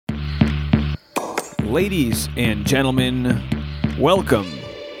Ladies and gentlemen, welcome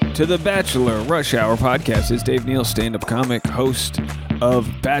to the Bachelor Rush Hour podcast. It's Dave Neal, stand-up comic, host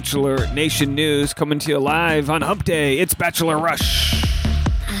of Bachelor Nation News, coming to you live on Hump Day. It's Bachelor Rush.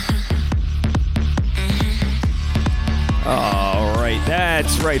 All right,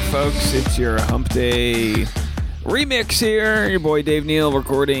 that's right, folks. It's your Hump Day remix here. Your boy Dave Neal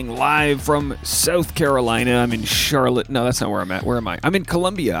recording live from South Carolina. I'm in Charlotte. No, that's not where I'm at. Where am I? I'm in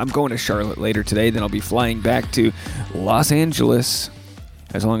Columbia. I'm going to Charlotte later today. Then I'll be flying back to Los Angeles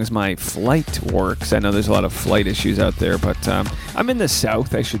as long as my flight works. I know there's a lot of flight issues out there, but I'm in the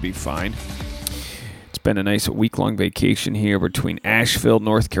South. I should be fine. It's been a nice week-long vacation here between Asheville,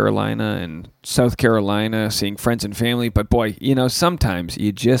 North Carolina, and South Carolina, seeing friends and family. But boy, you know, sometimes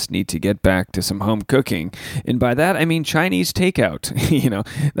you just need to get back to some home cooking. And by that, I mean Chinese takeout. You know,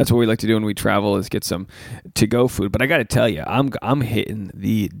 that's what we like to do when we travel, is get some to-go food. But I got to tell you, I'm hitting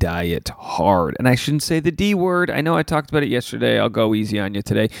the diet hard. And I shouldn't say the D word. I know I talked about it yesterday. I'll go easy on you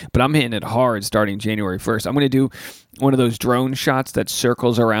today. But I'm hitting it hard starting January 1st. I'm going to do one of those drone shots that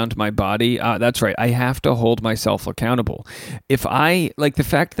circles around my body. That's right. I have to hold myself accountable. If I, like, the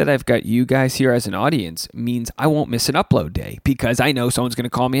fact that I've got you guys here as an audience means I won't miss an upload day, because I know someone's going to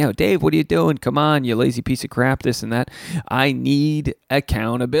call me out. Dave, what are you doing? Come on, you lazy piece of crap, this and that. I need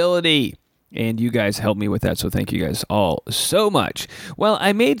accountability. And you guys help me with that, so thank you guys all so much. Well,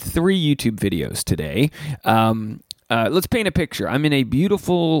 I made 3 YouTube videos today. Let's paint a picture. I'm in a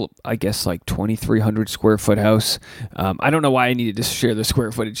beautiful, I guess, like 2,300 square foot house. I don't know why I needed to share the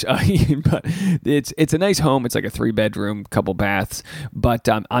square footage, but it's a nice home. It's like a 3-bedroom, couple baths. But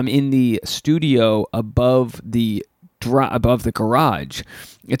I'm in the studio above the garage.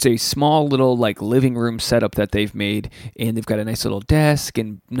 It's a small little like living room setup that they've made, and they've got a nice little desk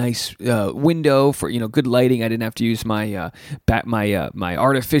and nice window for, you know, good lighting. I didn't have to use my my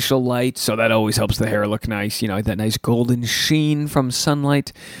artificial light, so that always helps the hair look nice. You know, that nice golden sheen from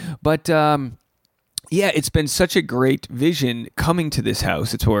sunlight. But yeah, it's been such a great vision coming to this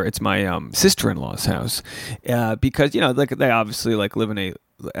house. It's my sister-in-law's house, because, you know, like, they obviously like live in a,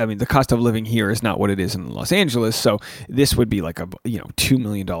 I mean, the cost of living here is not what it is in Los Angeles, so this would be like a, you know, $2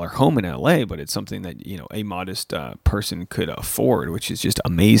 million home in LA, but it's something that, you know, a modest person could afford, which is just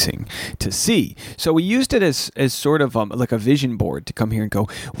amazing to see. So we used it as sort of like a vision board to come here and go,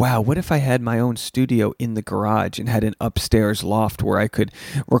 wow, what if I had my own studio in the garage and had an upstairs loft where I could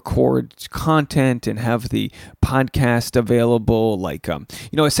record content and have the podcast available? Like, you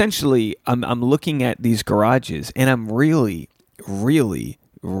know, essentially, I'm looking at these garages, and I'm really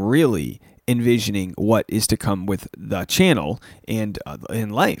envisioning what is to come with the channel and in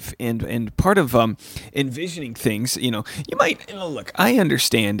life, and part of envisioning things, you know, you might, you know, look, I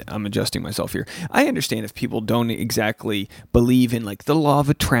understand, I'm adjusting myself here, I understand if people don't exactly believe in like the law of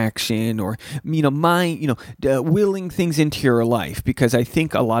attraction, or, you know, willing things into your life, because I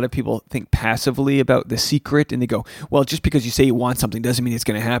think a lot of people think passively about The Secret, and they go, well, just because you say you want something doesn't mean it's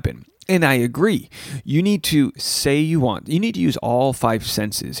going to happen. And I agree. You need to say you want. You need to use all 5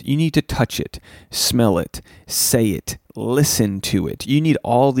 senses. You need to touch it, smell it, say it, listen to it. You need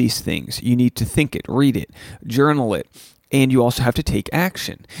all these things. You need to think it, read it, journal it, and you also have to take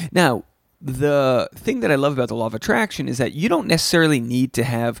action. Now, the thing that I love about the law of attraction is that you don't necessarily need to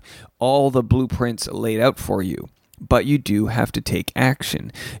have all the blueprints laid out for you, but you do have to take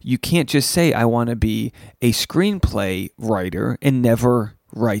action. You can't just say, I want to be a screenplay writer, and never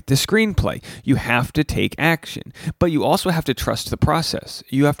write the screenplay. You have to take action, but you also have to trust the process.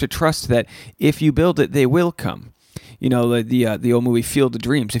 You have to trust that if you build it, they will come. You know, the old movie Field of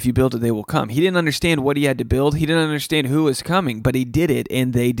Dreams, if you build it, they will come. He didn't understand what he had to build. He didn't understand who was coming, but he did it,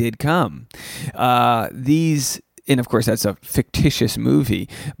 and they did come. And of course, that's a fictitious movie,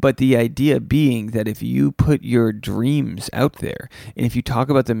 but the idea being that if you put your dreams out there, and if you talk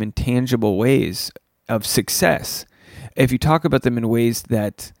about them in tangible ways of success, if you talk about them in ways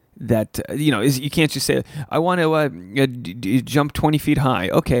that you know, you can't just say, I want to jump 20 feet high.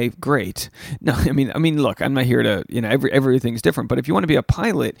 Okay, great. No, I mean, look, I'm not here to, you know, everything's different. But if you want to be a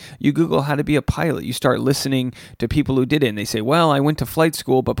pilot, you Google how to be a pilot. You start listening to people who did it, and they say, well, I went to flight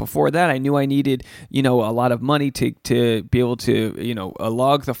school, but before that, I knew I needed, you know, a lot of money to be able to, you know,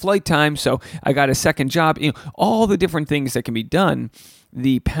 log the flight time. So I got a second job. You know, all the different things that can be done.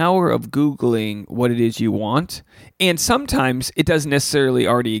 The power of Googling what it is you want, and sometimes it doesn't necessarily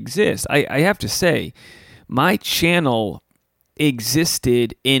already exist. I have to say, my channel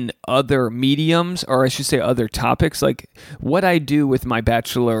existed in other mediums, or I should say other topics. Like what I do with my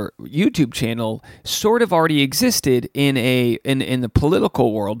Bachelor YouTube channel sort of already existed in the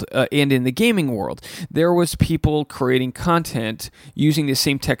political world and in the gaming world. There was people creating content using the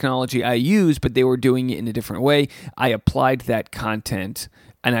same technology I use, but they were doing it in a different way. I applied that content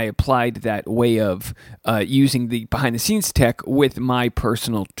and I applied that way of using the behind-the-scenes tech with my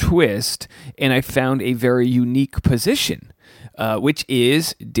personal twist, and I found a very unique position, which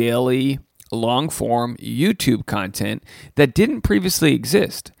is daily long-form YouTube content that didn't previously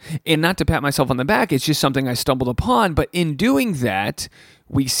exist. And not to pat myself on the back, it's just something I stumbled upon, but in doing that,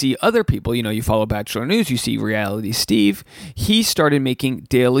 we see other people, you follow Bachelor News, you see Reality Steve. He started making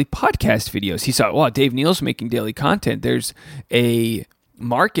daily podcast videos. He saw, wow, Dave Neal's making daily content. There's a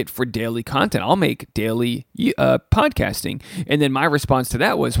market for daily content. I'll make daily podcasting. And then my response to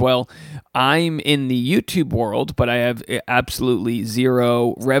that was, well, I'm in the YouTube world, but I have absolutely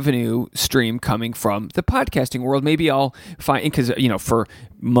zero revenue stream coming from the podcasting world. Maybe I'll find, because, for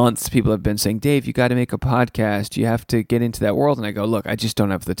months people have been saying, Dave, you got to make a podcast. You have to get into that world. And I go, look, I just don't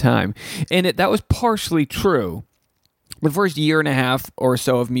have the time. And that was partially true. The first year and a half or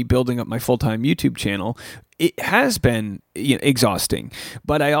so of me building up my full-time YouTube channel, it has been exhausting.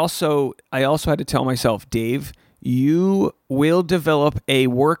 But I also had to tell myself, Dave, you will develop a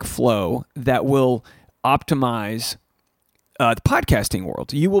workflow that will optimize the podcasting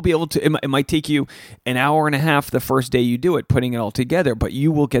world. You will be able to, it might take you an hour and a half the first day you do it, putting it all together, but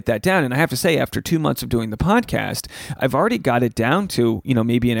you will get that down. And I have to say, after 2 months of doing the podcast, I've already got it down to,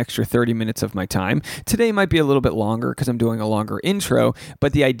 maybe an extra 30 minutes of my time. Today might be a little bit longer because I'm doing a longer intro,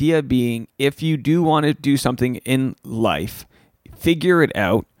 but the idea being, if you do want to do something in life, figure it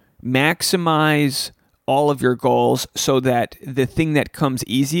out, maximize all of your goals so that the thing that comes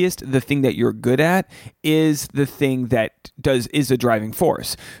easiest, the thing that you're good at, is the thing that is the driving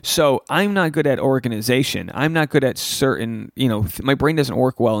force. So I'm not good at organization. I'm not good at certain, my brain doesn't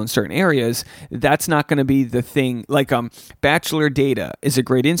work well in certain areas. That's not going to be the thing. Like Bachelor Data is a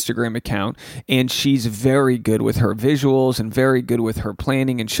great Instagram account, and she's very good with her visuals and very good with her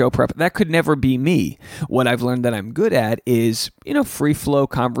planning and show prep. That could never be me. What I've learned that I'm good at is, free flow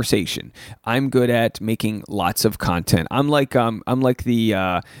conversation. I'm good at making lots of content. I'm not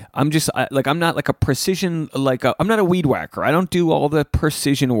like a precision, I'm not a weed whacker. I don't do all the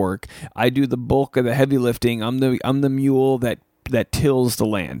precision work. I do the bulk of the heavy lifting. I'm the mule that tills the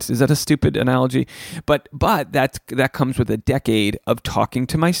land. Is that a stupid analogy? But that comes with a decade of talking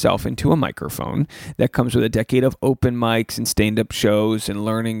to myself into a microphone. That comes with a decade of open mics and stand-up shows and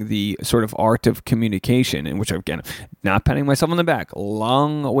learning the sort of art of communication, in which, again, not patting myself on the back,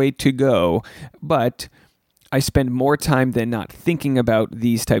 long way to go, but I spend more time than not thinking about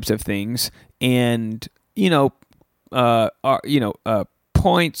these types of things, and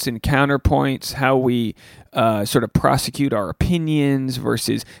points and counterpoints, how we sort of prosecute our opinions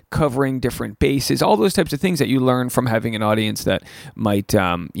versus covering different bases, all those types of things that you learn from having an audience that might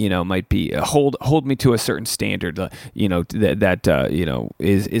be hold me to a certain standard, that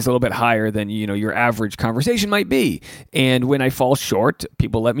is a little bit higher than your average conversation might be. And when I fall short,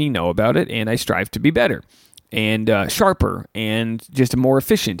 people let me know about it, and I strive to be better and sharper and just more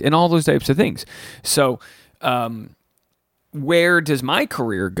efficient and all those types of things. So where does my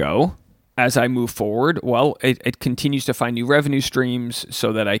career go as I move forward? Well, it continues to find new revenue streams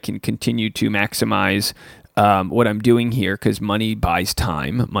so that I can continue to maximize what I'm doing here, because money buys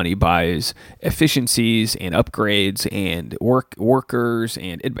time, money buys efficiencies and upgrades and workers,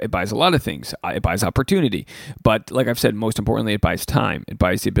 and it buys a lot of things. It buys opportunity. But like I've said, most importantly, it buys time. It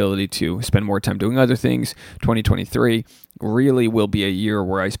buys the ability to spend more time doing other things. 2023 really will be a year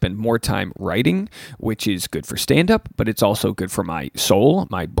where I spend more time writing, which is good for stand-up, but it's also good for my soul,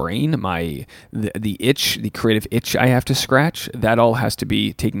 my brain, the creative itch I have to scratch. That all has to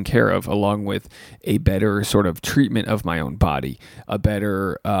be taken care of, along with a better sort of treatment of my own body, a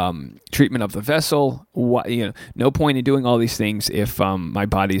better treatment of the vessel. No point in doing all these things if my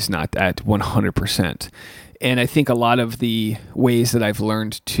body's not at 100%. And I think a lot of the ways that I've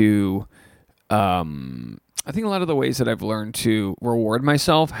learned to reward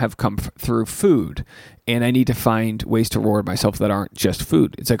myself have come through food, and I need to find ways to reward myself that aren't just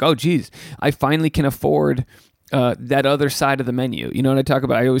food. It's like, oh, geez, I finally can afford that other side of the menu. You know what I talk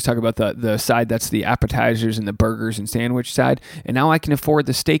about? I always talk about the side that's the appetizers and the burgers and sandwich side, and now I can afford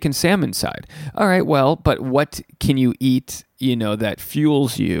the steak and salmon side. All right, well, but what can you eat, that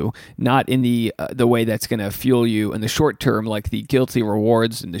fuels you, not in the way that's going to fuel you in the short term, like the guilty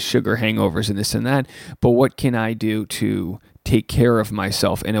rewards and the sugar hangovers and this and that, but what can I do to take care of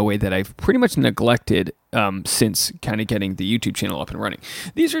myself in a way that I've pretty much neglected since kind of getting the YouTube channel up and running?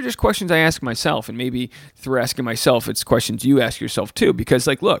 These are just questions I ask myself, and maybe through asking myself, it's questions you ask yourself too. Because,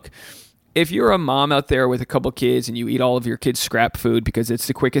 like, look, if you're a mom out there with a couple kids and you eat all of your kids' scrap food because it's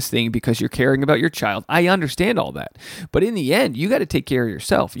the quickest thing because you're caring about your child, I understand all that. But in the end, you got to take care of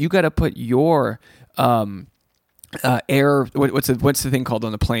yourself. You got to put your air, what's the thing called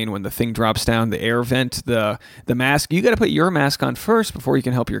on the plane when the thing drops down, the air vent, the mask. You got to put your mask on first before you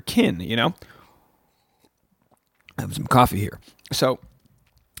can help your kin, you know? I have some coffee here. So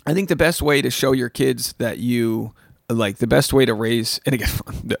I think the best way to show your kids that you, like, the best way to raise, and again,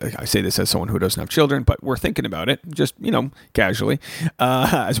 I say this as someone who doesn't have children, but we're thinking about it, just, casually,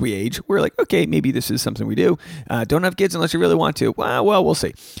 as we age. We're like, okay, maybe this is something we do. Don't have kids unless you really want to. Well, we'll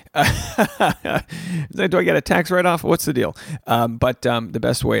see. Do I get a tax write-off? What's the deal? But the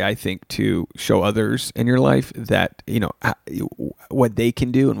best way, I think, to show others in your life that, what they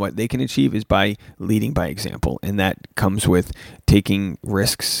can do and what they can achieve is by leading by example. And that comes with taking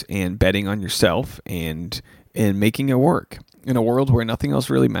risks and betting on yourself and making it work in a world where nothing else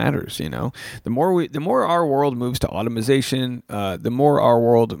really matters. The more our world moves to automation, the more our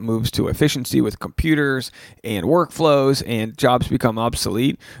world moves to efficiency with computers and workflows, and jobs become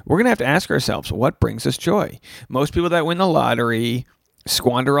obsolete. We're going to have to ask ourselves, what brings us joy? Most people that win the lottery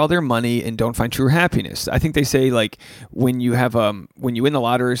squander all their money and don't find true happiness. I think they say, like, when you win the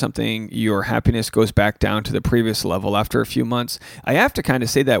lottery or something, your happiness goes back down to the previous level after a few months. I have to kind of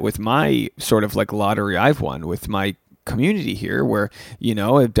say that with my sort of like lottery I've won with my community here, where,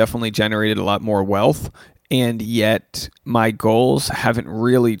 I've definitely generated a lot more wealth, and yet my goals haven't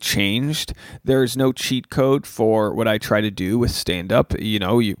really changed. There's no cheat code for what I try to do with stand-up.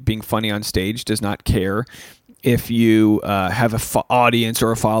 Being funny on stage does not care if you have an audience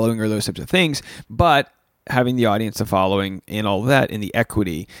or a following or those types of things, but having the audience, the following, and all that, and the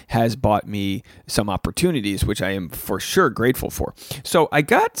equity has bought me some opportunities, which I am for sure grateful for. So I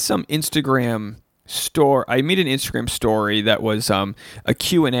got some Instagram store. I made an Instagram story that was a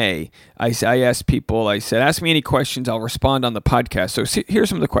Q&A. I asked people, I said, ask me any questions, I'll respond on the podcast. So here's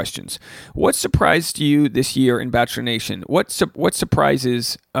some of the questions. What surprised you this year in Bachelor Nation? What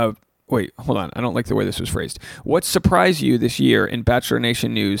surprises Wait, hold on. I don't like the way this was phrased. What surprised you this year in Bachelor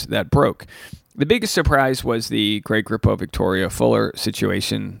Nation news that broke? The biggest surprise was the Greg Grippo Victoria Fuller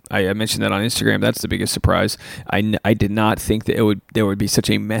situation. I mentioned that on Instagram. That's the biggest surprise. I did not think that there would be such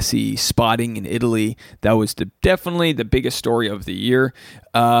a messy spotting in Italy. That was definitely the biggest story of the year.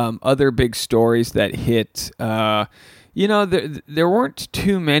 Other big stories that hit, there weren't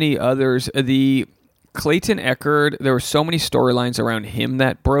too many others. The Clayton Echard, there were so many storylines around him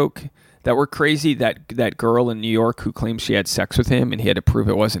that broke that were crazy. That girl in New York who claimed she had sex with him and he had to prove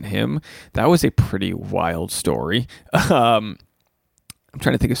it wasn't him. That was a pretty wild story. I'm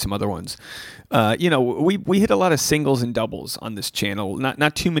trying to think of some other ones. We hit a lot of singles and doubles on this channel.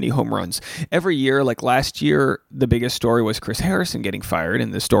 Not too many home runs. Every year, like last year, the biggest story was Chris Harrison getting fired,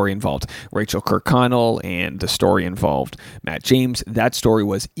 and the story involved Rachel Kirkconnell, and the story involved Matt James. That story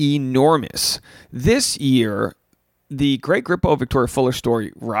was enormous. This year, the Greg Grippo Victoria Fuller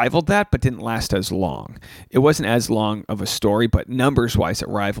story rivaled that, but didn't last as long. It wasn't as long of a story, but numbers-wise, it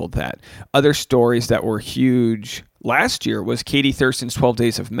rivaled that. Other stories that were huge last year was Katie Thurston's 12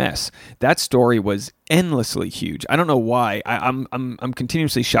 Days of Mess. That story was endlessly huge. I don't know why. I'm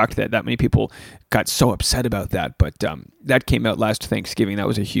continuously shocked that many people got so upset about that, but that came out last Thanksgiving. That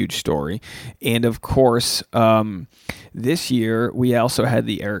was a huge story. And of course, this year we also had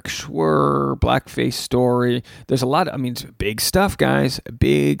the Eric Schwer blackface story. There's a lot of, it's big stuff, guys.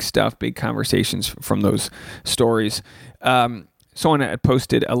 Big stuff, big conversations from those stories. Someone had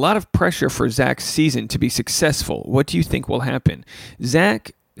posted a lot of pressure for Zach's season to be successful. What do you think will happen?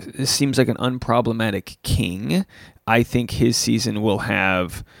 Zach seems like an unproblematic king. I think his season will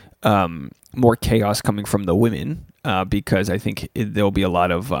have more chaos coming from the women because I think there'll be a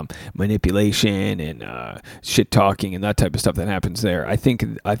lot of manipulation and shit talking and that type of stuff that happens there. I think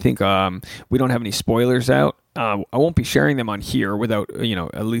we don't have any spoilers out. I won't be sharing them on here without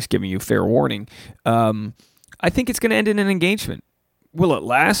at least giving you fair warning. I think it's going to end in an engagement. Will it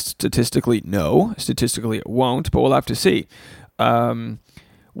last? Statistically, no. Statistically, it won't, but we'll have to see.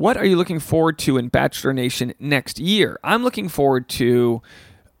 What are you looking forward to in Bachelor Nation next year? I'm looking forward to,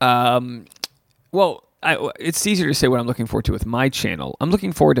 it's easier to say what I'm looking forward to with my channel. I'm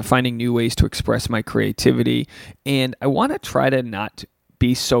looking forward to finding new ways to express my creativity, and I want to try to not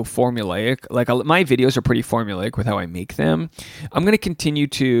be so formulaic. Like my videos are pretty formulaic with how I make them. I'm going to continue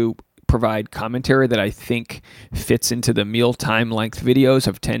to provide commentary that I think fits into the mealtime length videos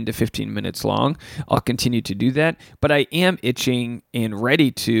of 10 to 15 minutes long. I'll continue to do that, but I am itching and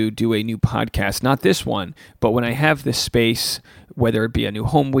ready to do a new podcast. Not this one, but when I have this space, whether it be a new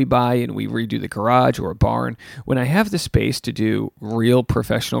home we buy and we redo the garage or a barn, when I have the space to do real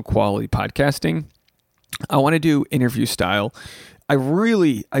professional quality podcasting, I want to do interview style. I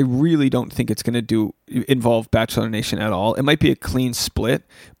really don't think it's going to involve Bachelor Nation at all. It might be a clean split,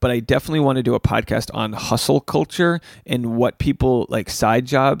 but I definitely want to do a podcast on hustle culture and what people like side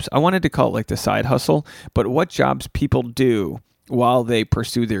jobs. I wanted to call it like the side hustle, but what jobs people do while they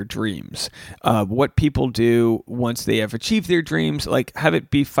pursue their dreams, what people do once they have achieved their dreams, like have it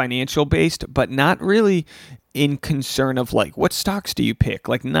be financial based, but not really in concern of like, what stocks do you pick?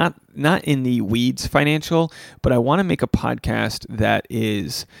 Like not in the weeds financial, but I want to make a podcast that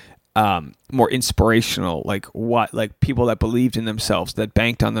is more inspirational, like people that believed in themselves, that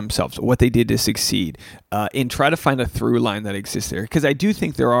banked on themselves, what they did to succeed, and try to find a through line that exists there. Because I do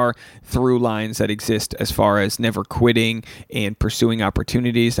think there are through lines that exist as far as never quitting and pursuing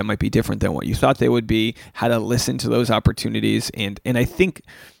opportunities that might be different than what you thought they would be, how to listen to those opportunities. And I think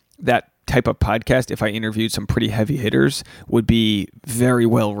that type of podcast, if I interviewed some pretty heavy hitters, would be very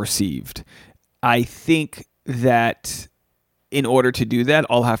well received. I think that in order to do that,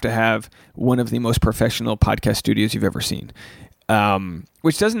 I'll have to have one of the most professional podcast studios you've ever seen,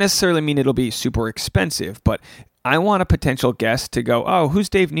 which doesn't necessarily mean it'll be super expensive, but I want a potential guest to go, oh, who's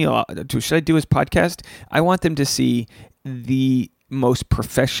Dave Neal? Should I do his podcast? I want them to see the most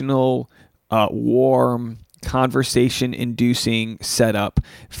professional, warm, conversation-inducing setup,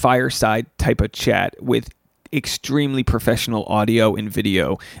 fireside type of chat with extremely professional audio and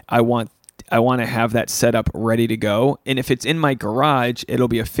video. I want to have that setup ready to go. And if it's in my garage, it'll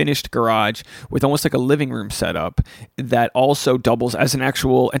be a finished garage with almost like a living room setup that also doubles as an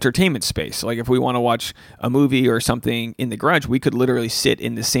actual entertainment space. Like if we want to watch a movie or something in the garage, we could literally sit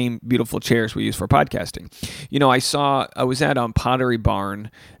in the same beautiful chairs we use for podcasting. You know, I was at Pottery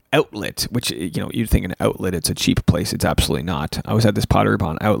Barn Outlet, which, you know, you'd think an outlet, it's a cheap place. It's absolutely not. I was at this Pottery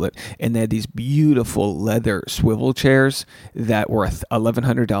Barn Outlet, and they had these beautiful leather swivel chairs that were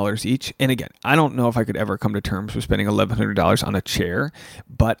 $1,100 each. And again, I don't know if I could ever come to terms with spending $1,100 on a chair,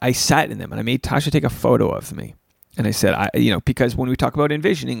 but I sat in them, and I made Tasha take a photo of me. And I said, because when we talk about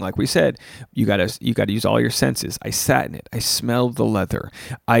envisioning, like we said, you gotta use all your senses. I sat in it. I smelled the leather.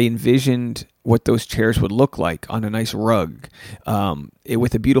 I envisioned what those chairs would look like on a nice rug,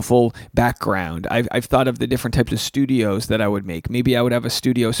 with a beautiful background. I've thought of the different types of studios that I would make. Maybe I would have a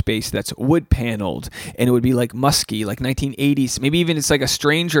studio space that's wood paneled, and it would be like musky, like 1980s. Maybe even it's like a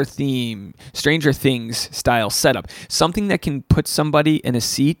Stranger Things style setup. Something that can put somebody in a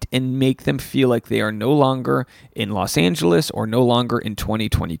seat and make them feel like they are no longer in Los Angeles or no longer in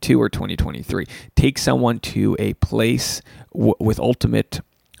 2022 or 2023. Take someone to a place with ultimate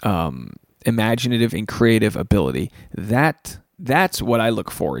imaginative and creative ability. That's what I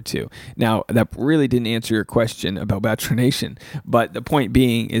look forward to. Now, that really didn't answer your question about Bachelor Nation, but the point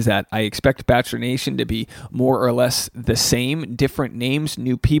being is that I expect Bachelor Nation to be more or less the same, different names,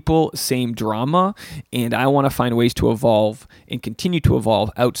 new people, same drama, and I want to find ways to evolve and continue to evolve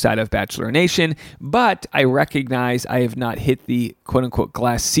outside of Bachelor Nation, but I recognize I have not hit the quote-unquote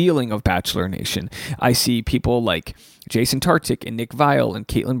glass ceiling of Bachelor Nation. I see people like Jason Tartik and Nick Viall and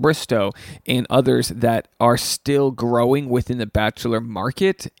Caitlin Bristow and others that are still growing within the Bachelor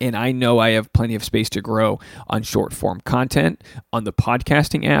market, and I know I have plenty of space to grow on short form content, on the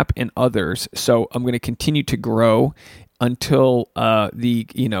podcasting app, and others. So I'm going to continue to grow until the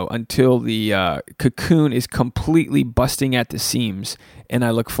cocoon is completely busting at the seams, and I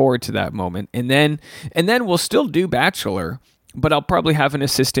look forward to that moment. And then we'll still do Bachelor, but I'll probably have an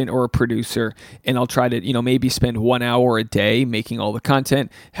assistant or a producer, and I'll try to, maybe spend 1 hour a day making all the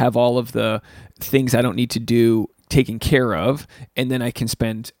content, have all of the things I don't need to do taken care of, and then I can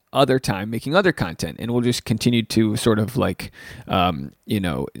spend other time making other content, and we'll just continue to sort of like,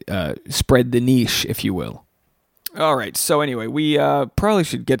 spread the niche, if you will. All right, so anyway, we probably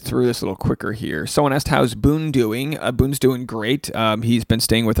should get through this a little quicker here. Someone asked, how's Boone doing? Boone's doing great. He's been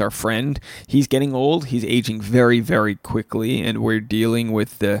staying with our friend. He's getting old. He's aging very, very quickly, and we're dealing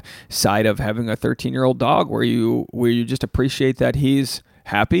with the side of having a 13-year-old dog where you just appreciate that he's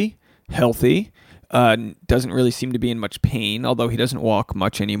happy, healthy, doesn't really seem to be in much pain, although he doesn't walk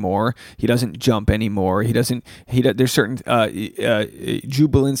much anymore. He doesn't jump anymore. There's certain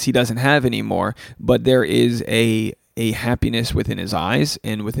jubilance he doesn't have anymore, but there is a a happiness within his eyes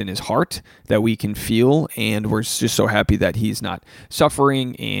and within his heart that we can feel, and we're just so happy that he's not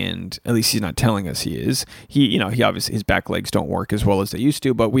suffering, and at least he's not telling us he is. He obviously, his back legs don't work as well as they used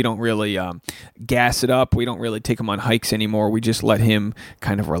to, but we don't really gas it up. We don't really take him on hikes anymore. We just let him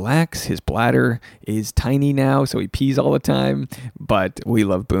kind of relax. His bladder is tiny now, so he pees all the time, but we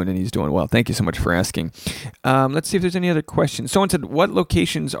love Boone and he's doing well. Thank you so much for asking. Let's see if there's any other questions. Someone said, what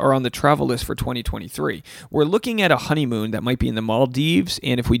locations are on the travel list for 2023? We're looking at a honeymoon that might be in the Maldives,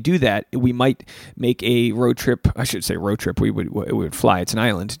 and if we do that, we might make a road trip. I should say road trip. We would fly. It's an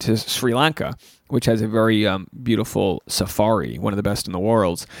island to Sri Lanka, which has a very beautiful safari, one of the best in the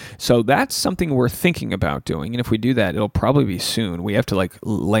world. So that's something we're thinking about doing. And if we do that, it'll probably be soon. We have to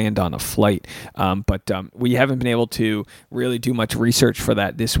land on a flight. But we haven't been able to really do much research for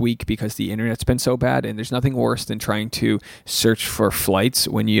that this week because the internet's been so bad. And there's nothing worse than trying to search for flights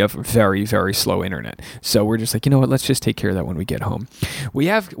when you have very, very slow internet. So we're just like, you know what, let's just take care of that when we get home. We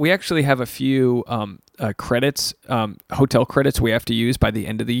actually have a few credits, hotel credits we have to use by the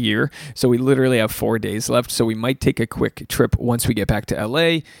end of the year. So we literally have 4 days left. So we might take a quick trip once we get back to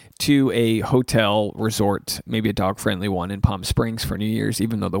LA to a hotel resort, maybe a dog-friendly one in Palm Springs for New Year's,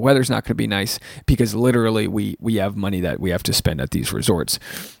 even though the weather's not going to be nice, because literally we have money that we have to spend at these resorts.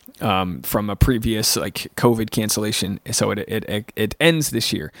 From a previous COVID cancellation, so it ends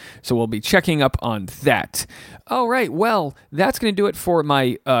this year. So we'll be checking up on that. All right, well, that's going to do it for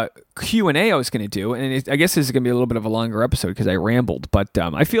my Q&A I was going to do, and I guess this is going to be a little bit of a longer episode because I rambled, but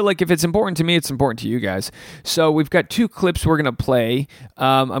I feel like if it's important to me, it's important to you guys. So we've got 2 clips we're going to play.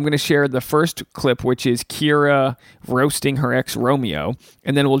 I'm going to share the first clip, which is Kira roasting her ex Romeo,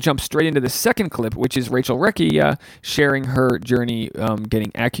 and then we'll jump straight into the second clip, which is Rachel Recchi sharing her journey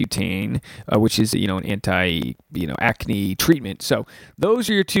getting Accutane, which is an anti acne treatment. So those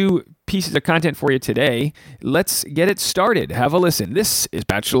are your 2 pieces of content for you today. Let's get it started. Have a listen. This is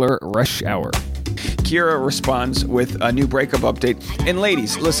Bachelor Rush Hour. Kira responds with a new breakup update. And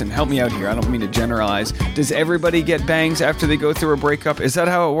ladies, listen, help me out here. I don't mean to generalize. Does everybody get bangs after they go through a breakup? Is that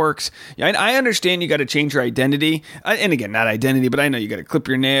how it works? Yeah, I understand you got to change your identity. And again, not identity, but I know you got to clip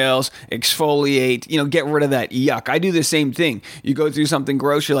your nails, exfoliate, get rid of that yuck. I do the same thing. You go through something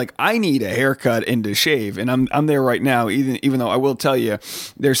gross, you're like, I need a haircut and to shave. And I'm there right now, even though I will tell you,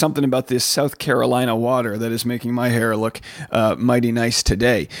 there's something about this South Carolina water that is making my hair look mighty nice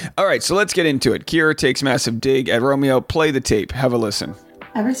today. All right, so let's get into it. Kira takes massive dig at Romeo. Play the tape. Have a listen.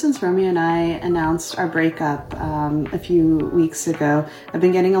 Ever since Romeo and I announced our breakup a few weeks ago, I've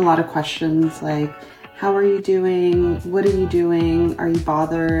been getting a lot of questions like, how are you doing? What are you doing? Are you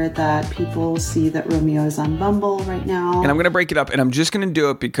bothered that people see that Romeo is on Bumble right now? And I'm going to break it up, and I'm just going to do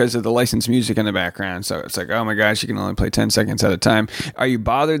it because of the licensed music in the background. So it's like, oh my gosh, you can only play 10 seconds at a time. Are you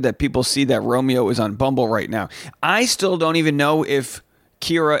bothered that people see that Romeo is on Bumble right now? I still don't even know if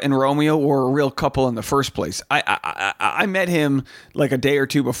Kira and Romeo were a real couple in the first place. I met him like a day or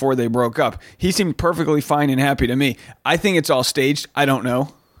 2 before they broke up. He seemed perfectly fine and happy to me. I think it's all staged. I don't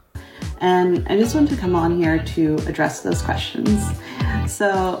know. And I just wanted to come on here to address those questions.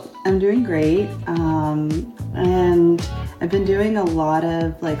 So I'm doing great. And I've been doing a lot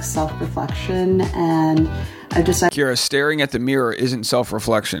of self-reflection, and I decided Kira, staring at the mirror isn't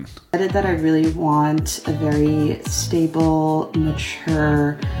self-reflection. That I really want a very stable,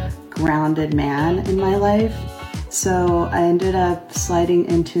 mature, grounded man in my life. So I ended up sliding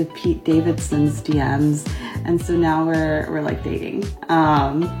into Pete Davidson's DMs, and so now we're dating.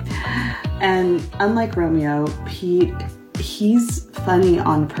 And unlike Romeo, Pete, he's funny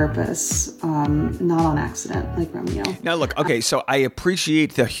on purpose, not on accident, like Romeo. Now, look, okay, so I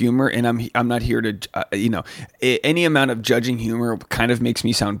appreciate the humor, and I'm not here to, any amount of judging humor kind of makes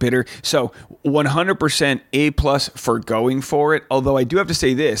me sound bitter. So 100% A+ for going for it. Although I do have to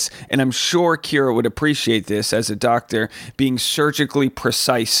say this, and I'm sure Kira would appreciate this as a doctor, being surgically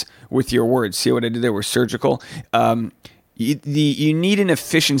precise with your words. See what I did there? We're surgical. You need an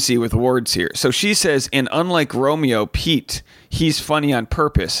efficiency with words here. So she says, and unlike Romeo, Pete, he's funny on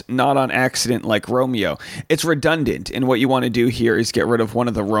purpose, not on accident like Romeo. It's redundant, and what you want to do here is get rid of one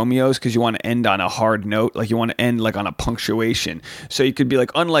of the Romeos because you want to end on a hard note, like you want to end on a punctuation. So you could be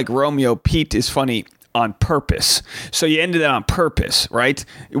like, unlike Romeo, Pete is funny on purpose. So you ended it on purpose, right?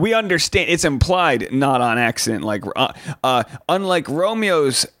 We understand it's implied, not on accident like unlike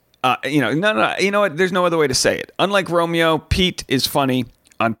Romeo's. No. You know what? There's no other way to say it. Unlike Romeo, Pete is funny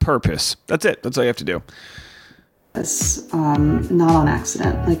on purpose. That's it. That's all you have to do. Not on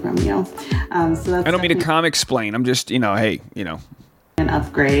accident, like Romeo. So that's I don't mean to explain. I'm just, hey. An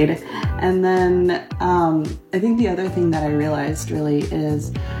upgrade. And then I think the other thing that I realized really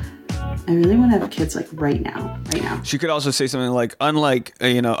is I really want to have kids like right now. She could also say something like, unlike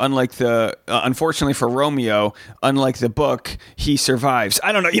the, unfortunately for Romeo, unlike the book, he survives.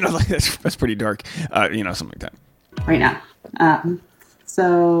 I don't know, like that's pretty dark, something like that. Right now.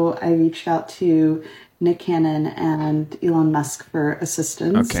 So I reached out to Nick Cannon and Elon Musk for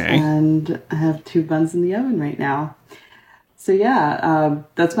assistance. Okay. And I have 2 buns in the oven right now. So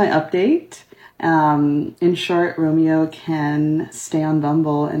that's my update. In short, Romeo can stay on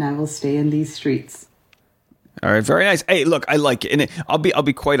Bumble and I will stay in these streets. All right, very nice. Hey, look, I like it. And I'll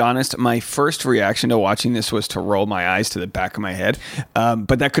be quite honest. My first reaction to watching this was to roll my eyes to the back of my head.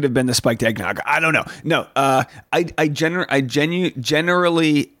 But that could have been the spiked eggnog. I don't know. No, I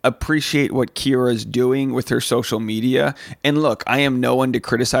generally appreciate what Kira's doing with her social media. And look, I am no one to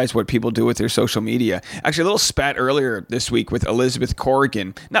criticize what people do with their social media. Actually, a little spat earlier this week with Elizabeth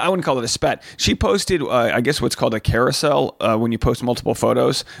Corrigan. No, I wouldn't call it a spat. She posted, I guess what's called a carousel when you post multiple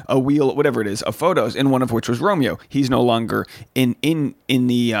photos, a wheel, whatever it is, of photos, and one of which was Romeo. He's no longer in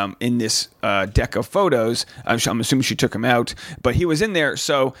this deck of photos. I'm assuming she took him out, but he was in there.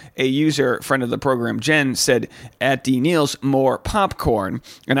 So a user, friend of the program, Jen, said, "At D Neal's, more popcorn,"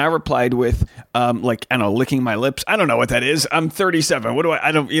 and I replied with licking my lips. I don't know what that is. I'm 37. What do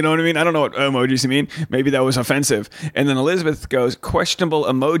I don't, you know what I mean? I don't know what emojis you mean. Maybe that was offensive. And then Elizabeth goes, "Questionable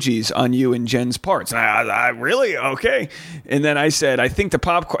emojis on you and Jen's parts." And I really? Okay. And then I said, "I think the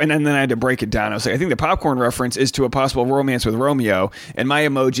popcorn," and then I had to break it down. I was like, "I think the popcorn reference is to a possible romance with Romeo, and my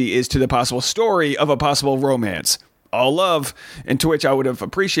emoji is to the possible story of a possible romance. All love." And to which I would have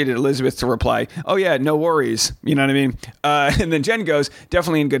appreciated Elizabeth to reply, "Oh yeah, no worries." You know what I mean? And then Jen goes,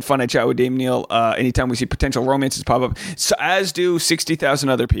 "Definitely in good fun. I chat with Dave Neal anytime we see potential romances pop up." So as do 60,000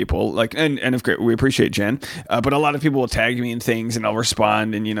 other people. And of course we appreciate Jen, but a lot of people will tag me in things, and I'll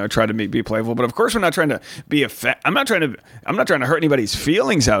respond and try to be playful. But of course, we're not trying to be I'm not trying to hurt anybody's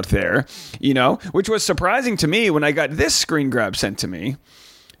feelings out there. Which was surprising to me when I got this screen grab sent to me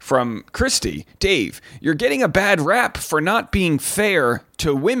from Christy. "Dave, you're getting a bad rap for not being fair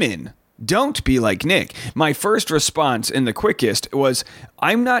to women. Don't be like Nick." My first response, and the quickest, was,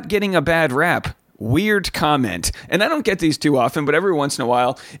 "I'm not getting a bad rap. Weird comment." And I don't get these too often, but every once in a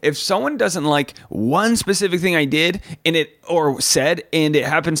while, if someone doesn't like one specific thing I did or said, and it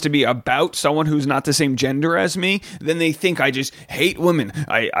happens to be about someone who's not the same gender as me, then they think I just hate women.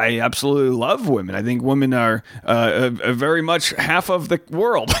 I absolutely love women. I think women are very much half of the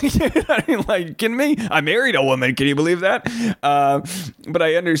world. I mean, like, kidding me? I married a woman. Can you believe that? But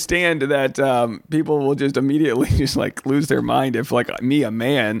I understand that people will just immediately just like lose their mind if like me, a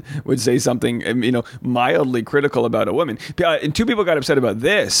man, would say something mildly critical about a woman. And 2 people got upset about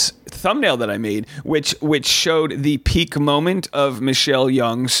this thumbnail that I made, which showed the peak moment of Michelle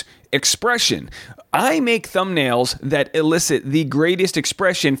Young's expression. I make thumbnails that elicit the greatest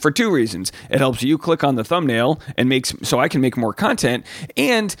expression for 2 reasons. It helps you click on the thumbnail and so I can make more content.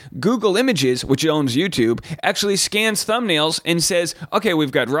 And Google Images, which owns YouTube, actually scans thumbnails and says, "Okay,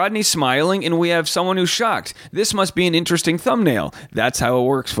 we've got Rodney smiling and we have someone who's shocked. This must be an interesting thumbnail." That's how it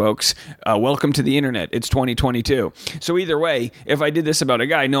works, folks. Welcome to the internet. It's 2022. So either way, if I did this about a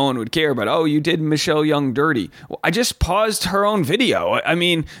guy, no one would care about, "Oh, you did Michelle Young dirty." Well, I just paused her own video. I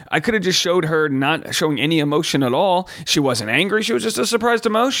mean, I could have just showed her not showing any emotion at all. She wasn't angry. She was just a surprised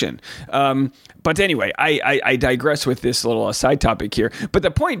emotion. But anyway, I digress with this little side topic here. But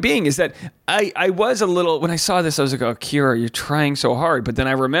the point being is that I was a little, when I saw this, I was like, "Oh, Kira, you're trying so hard." But then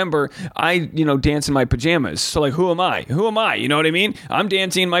I remember I dance in my pajamas. So like, who am I? You know what I mean? I'm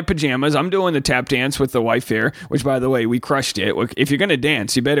dancing in my pajamas. I'm doing the tap dance with the wife here, which by the way, we crushed it. If you're going to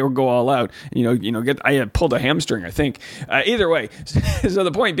dance, you better go all out. I had pulled a hamstring, I think. Either way. So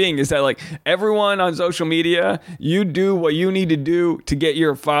the point being is that like everyone on social media, you do what you need to do to get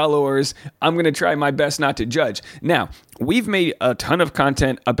your followers. I'm going to try my best not to judge. Now, we've made a ton of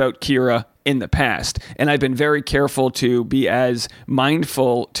content about Kira in the past, and I've been very careful to be as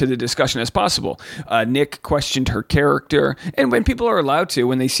mindful to the discussion as possible. Nick questioned her character, and when people are allowed to,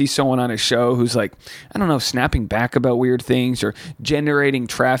 when they see someone on a show who's like, I don't know, snapping back about weird things or generating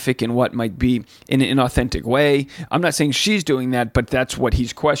traffic in what might be in an inauthentic way. I'm not saying she's doing that, but that's what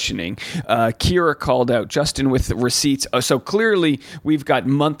he's questioning. Kira called out Justin with receipts. So clearly we've got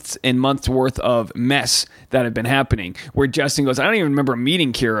months and months worth of mess that have been happening. where Justin goes, I don't even remember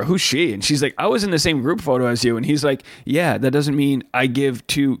meeting Kira. Who's she? And she's like, I was in the same group photo as you. And he's like, yeah, that doesn't mean I give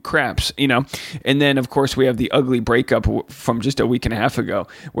two craps, you know? And then, of course, we have the ugly breakup from just a week and a half ago,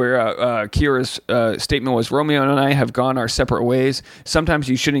 where Kira's statement was, Romeo and I have gone our separate ways. Sometimes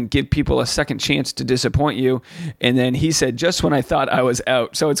you shouldn't give people a second chance to disappoint you. And then he said, just when I thought I was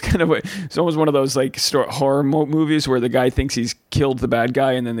out. So it's kind of it's almost one of those like horror movies where the guy thinks he's killed the bad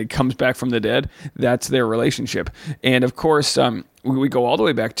guy and then he comes back from the dead. That's their relationship. And of course, we go all the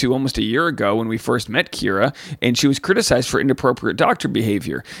way back to almost a year ago when we first met Kira, and she was criticized for inappropriate doctor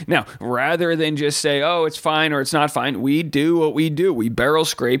behavior. Now, rather than just say, oh, it's fine or it's not fine, we do what we do. We barrel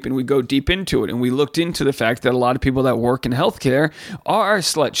scrape and we go deep into it. And we looked into the fact that a lot of people that work in healthcare are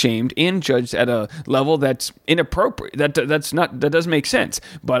slut-shamed and judged at a level that's inappropriate. That doesn't make sense.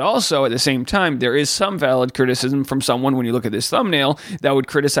 But also, at the same time, there is some valid criticism from someone, when you look at this thumbnail, that would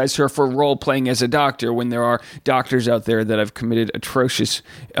criticize her for role-playing as a doctor when there are doctors out there that have committed atrocious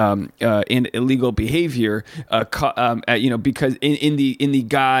and illegal behavior, because in the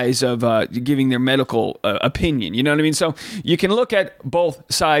guise of giving their medical opinion. You know what I mean? So you can look at both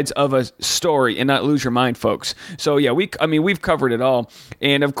sides of a story and not lose your mind, folks. So yeah, we've covered it all,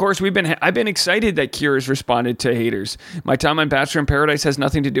 and of course I've been excited that Kira's responded to haters. My time on Bachelor in Paradise has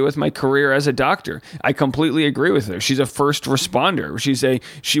nothing to do with my career as a doctor. I completely agree with her. She's a first responder.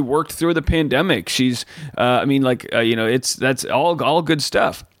 She worked through the pandemic. She's that's all good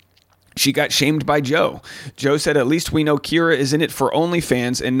stuff. She got shamed by Joe. Joe said, at least we know Kira is in it for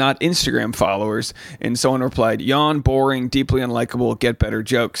OnlyFans and not Instagram followers. And someone replied, yawn, boring, deeply unlikable, get better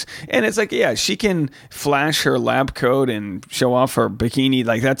jokes. And it's like, yeah, she can flash her lab coat and show off her bikini.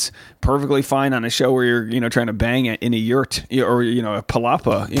 Like, that's perfectly fine on a show where you're, trying to bang it in a yurt or, a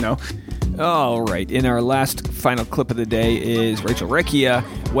palapa, All right. In our last final clip of the day is Rachel Recchia.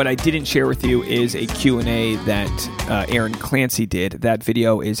 What I didn't share with you is a Q&A that Aaron Clancy did. That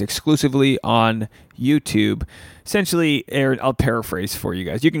video is exclusively on YouTube. Essentially, Aaron, I'll paraphrase for you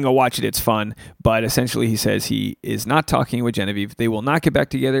guys. You can go watch it. It's fun. But essentially, he says he is not talking with Genevieve. They will not get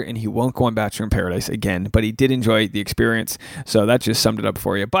back together, and he won't go on Bachelor in Paradise again. But he did enjoy the experience. So that just summed it up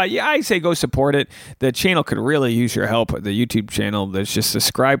for you. But yeah, I say go support it. The channel could really use your help. The YouTube channel, there's just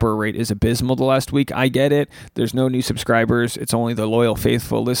subscriber rate is abysmal the last week. I get it. There's no new subscribers. It's only the loyal,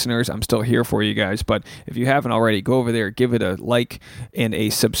 faithful listeners. I'm still here for you guys. But if you haven't already, go over there, give it a like and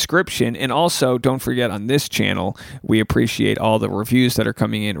a subscription. And also, don't forget, on this channel, we appreciate all the reviews that are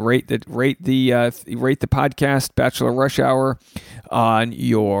coming in. Rate the podcast Bachelor Rush Hour on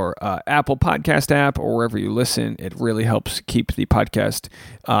your Apple Podcast app or wherever you listen. It really helps keep the podcast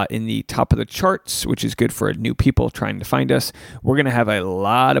in the top of the charts, which is good for new people trying to find us. We're going to have a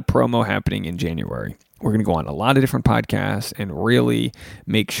lot of promo happening in January. We're going to go on a lot of different podcasts and really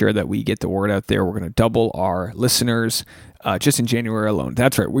make sure that we get the word out there. We're going to double our listeners just in January alone.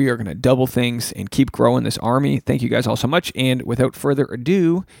 That's right. We are going to double things and keep growing this army. Thank you guys all so much. And without further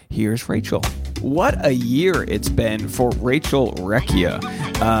ado, here's Rachel. What a year it's been for Rachel Recchia.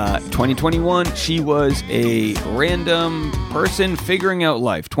 2021, she was a random person figuring out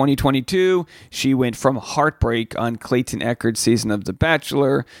life. 2022, she went from heartbreak on Clayton Echard's season of The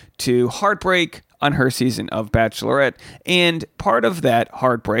Bachelor to heartbreak on her season of Bachelorette. And part of that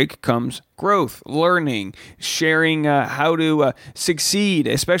heartbreak comes growth, learning, sharing how to succeed,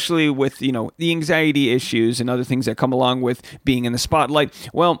 especially with, the anxiety issues and other things that come along with being in the spotlight.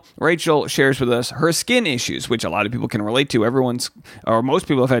 Well, Rachel shares with us her skin issues, which a lot of people can relate to. Most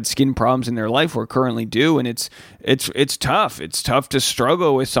people have had skin problems in their life or currently do, and it's tough. It's tough to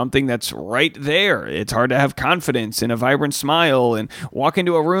struggle with something that's right there. It's hard to have confidence and a vibrant smile and walk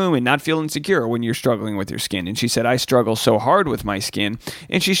into a room and not feel insecure when you're struggling with your skin. And she said, I struggle so hard with my skin.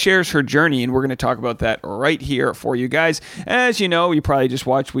 And she shares her journey, and we're going to talk about that right here for you guys. As you know, you probably just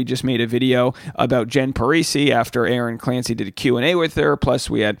watched, we just made a video about Jen Parisi after Aaron Clancy did a Q&A with her, plus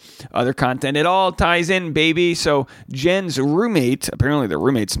we had other content. It all ties in, baby. So Jen's roommate, apparently they're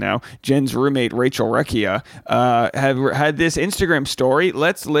roommates now, Jen's roommate, Rachel Recchia, have had this Instagram story.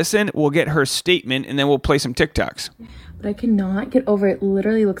 Let's listen. We'll get her statement, and then we'll play some TikToks. But I cannot get over it.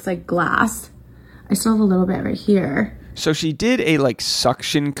 Literally looks like glass. I still have a little bit right here. So she did a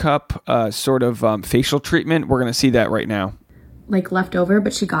suction cup sort of facial treatment. We're going to see that right now. Left over,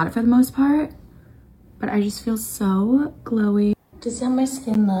 but she got it for the most part. But I just feel so glowy. This is how my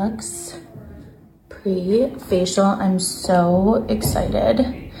skin looks pre-facial. I'm so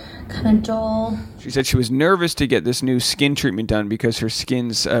excited. Kind of dull. She said she was nervous to get this new skin treatment done because her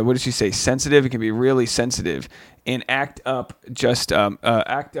skin's, what did she say, sensitive? It can be really sensitive. And act up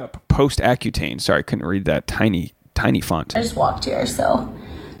post-Accutane. Sorry, I couldn't read that tiny font. I just walked here, so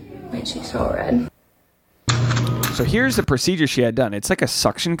my cheeks are all red. So here's the procedure she had done. It's like a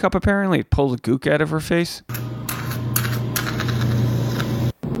suction cup, apparently. It pulls gook out of her face.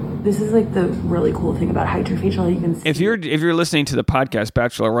 This is like the really cool thing about hydrofacial. You can see. If you're listening to the podcast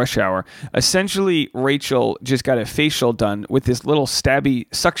Bachelor Rush Hour, essentially Rachel just got a facial done with this little stabby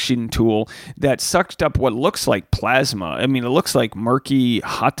suction tool that sucked up what looks like plasma. I mean, it looks like murky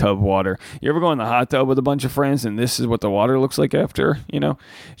hot tub water. You ever go in the hot tub with a bunch of friends and this is what the water looks like after, you know?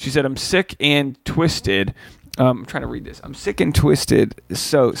 She said, I'm sick and twisted. I'm trying to read this. I'm sick and twisted.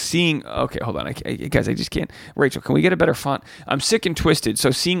 So seeing, okay, hold on. Guys, I just can't. Rachel, can we get a better font? I'm sick and twisted. So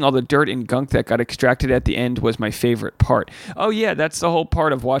seeing all the dirt and gunk that got extracted at the end was my favorite part. Oh yeah, that's the whole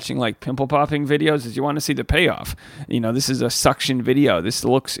part of watching like pimple popping videos is you want to see the payoff. You know, this is a suction video. This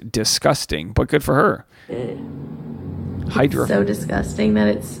looks disgusting, but good for her. Hydro. So disgusting that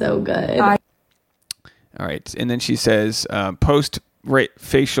it's so good. All right. And then she says, post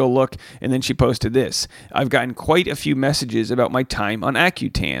facial look, and then she posted this. I've gotten quite a few messages about my time on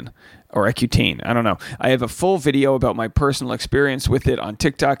Accutane. Or Accutane, I don't know. I have a full video about my personal experience with it on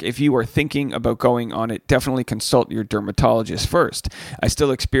TikTok. If you are thinking about going on it, definitely consult your dermatologist first. I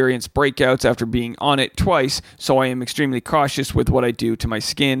still experience breakouts after being on it twice, so I am extremely cautious with what I do to my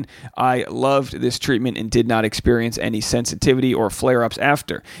skin. I loved this treatment and did not experience any sensitivity or flare-ups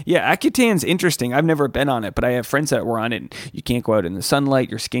after. Yeah, Accutane's interesting. I've never been on it, but I have friends that were on it. You can't go out in the sunlight.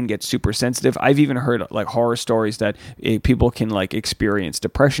 Your skin gets super sensitive. I've even heard like horror stories that people can like experience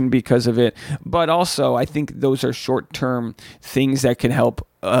depression because of it, but also I think those are short-term things that can help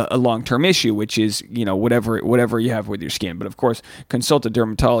a long-term issue, which is, you know, whatever you have with your skin. But of course, consult a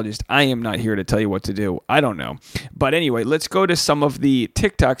dermatologist. I am not here to tell you what to do. I don't know. But anyway, let's go to some of the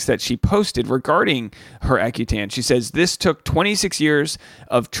TikToks that she posted regarding her Accutane. She says, this took 26 years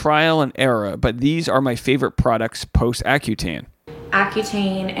of trial and error, but these are my favorite products post-Accutane.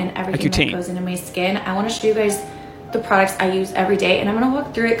 Accutane and everything that goes into my skin. I want to show you guys the products I use every day, and I'm going to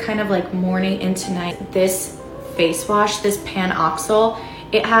walk through it kind of like morning into night. This face wash, this Panoxyl,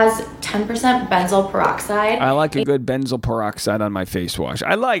 it has 10% benzoyl peroxide. I like a good benzoyl peroxide on my face wash.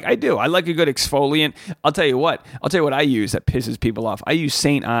 I do. I like a good exfoliant. I'll tell you what I use that pisses people off. I use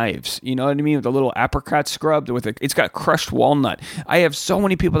St. Ives. You know what I mean? With a little apricot scrub it's got crushed walnut. I have so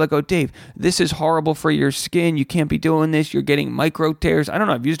many people that go, Dave, this is horrible for your skin. You can't be doing this. You're getting micro tears. I don't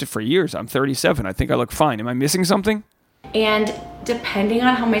know. I've used it for years. I'm 37. I think I look fine. Am I missing something? And depending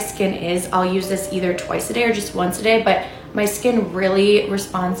on how my skin is, I'll use this either twice a day or just once a day, but my skin really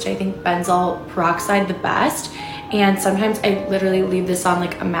responds to, I think, benzoyl peroxide the best. And sometimes I literally leave this on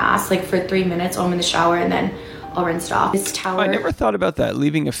like a mask, like for 3 minutes while I'm in the shower, and then I'll rinse it off. This tower. I never thought about that,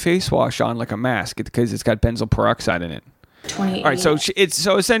 leaving a face wash on like a mask because it's got benzoyl peroxide in it. 28. All right,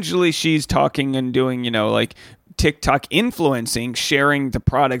 so essentially she's talking and doing, you know, like TikTok influencing, sharing the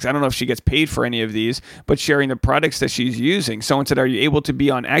products. I don't know if she gets paid for any of these, but sharing the products that she's using. Someone said, are you able to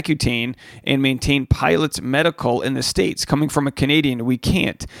be on Accutane and maintain Pilot's Medical in the States? Coming from a Canadian, we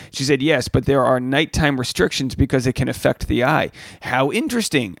can't. She said, yes, but there are nighttime restrictions because it can affect the eye. How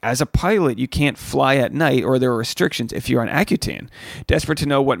interesting. As a pilot, you can't fly at night, or there are restrictions if you're on Accutane. Desperate to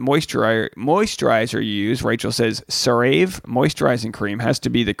know what moisturizer you use, Rachel says, CeraVe moisturizing cream has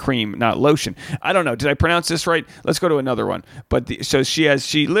to be the cream, not lotion. I don't know. Did I pronounce this right? Let's go to another one. But so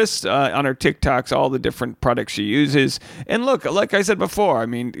she lists on her TikToks all the different products she uses. And look, like I said before, I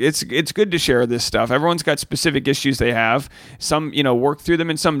mean, it's good to share this stuff. Everyone's got specific issues they have. Some, you know, work through them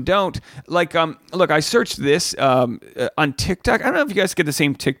and some don't. Like, look, I searched this on TikTok. I don't know if you guys get the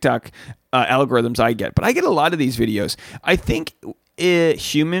same TikTok algorithms I get, but I get a lot of these videos. I think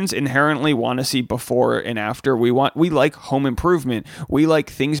humans inherently want to see before and after. We like home improvement. We like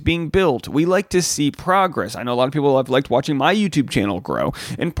things being built. We like to see progress. I know a lot of people have liked watching my YouTube channel grow.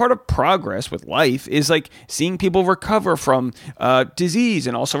 And part of progress with life is like seeing people recover from disease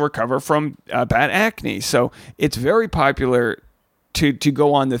and also recover from bad acne. So it's very popular to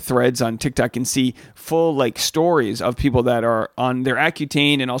go on the threads on TikTok and see full like stories of people that are on their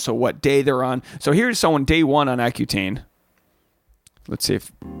Accutane and also what day they're on. So here's someone day one on Accutane. Let's see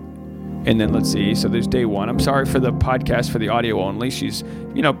and then let's see. So there's day one. I'm sorry for the podcast for the audio only. She's,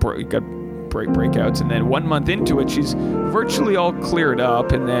 you know, got breakouts. And then 1 month into it, she's virtually all cleared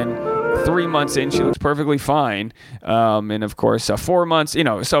up. And then 3 months in, she looks perfectly fine. And of course, 4 months, you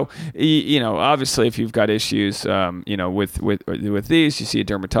know, so, you know, obviously if you've got issues, you know, with these, you see a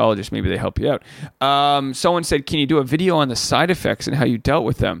dermatologist, maybe they help you out. Someone said, can you do a video on the side effects and how you dealt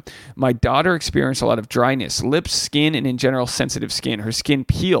with them? My daughter experienced a lot of dryness, lips, skin, and in general, sensitive skin. Her skin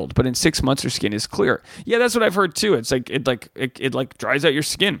peeled, but in 6 months, her skin is clear. Yeah, that's what I've heard too. It's like, it dries out your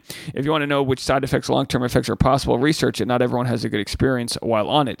skin. If you want to know which side effects, long-term effects are possible, research it. Not everyone has a good experience while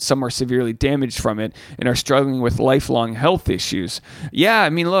on it. Some are severely damaged from it and are struggling with lifelong health issues. Yeah,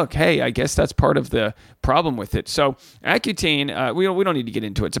 I mean, look, hey, I guess that's part of the problem with it. So Accutane, we don't need to get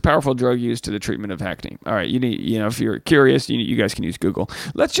into it. It's a powerful drug used to the treatment of acne. All right, if you're curious, you guys can use Google.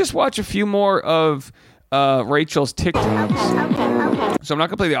 Let's just watch a few more of Rachel's TikToks. So I'm not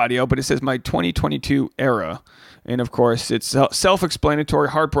gonna play the audio, but it says my 2022 era. And of course, it's self-explanatory,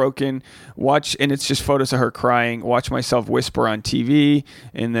 heartbroken. And it's just photos of her crying. Watch myself whisper on TV,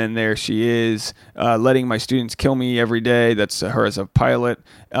 and then there she is, letting my students kill me every day. That's her as a pilot.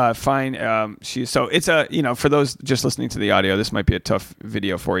 Fine. For those just listening to the audio, this might be a tough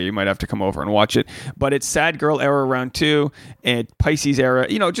video for you. You might have to come over and watch it. But it's sad girl era round 2 and Pisces era.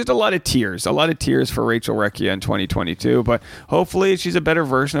 Just a lot of tears for Rachel Recchia in 2022. But hopefully, she's a better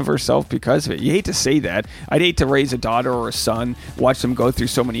version of herself because of it. You hate to say that. I'd hate to raise a daughter or a son, watch them go through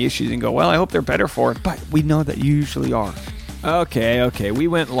so many issues and go, well, I hope they're better for it, but we know that you usually are. Okay, we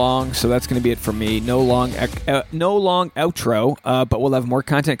went long, so that's going to be it for me. No long outro, but we'll have more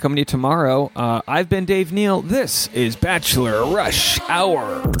content coming to you tomorrow. I've been Dave Neal. This is Bachelor Rush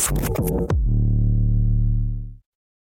Hour.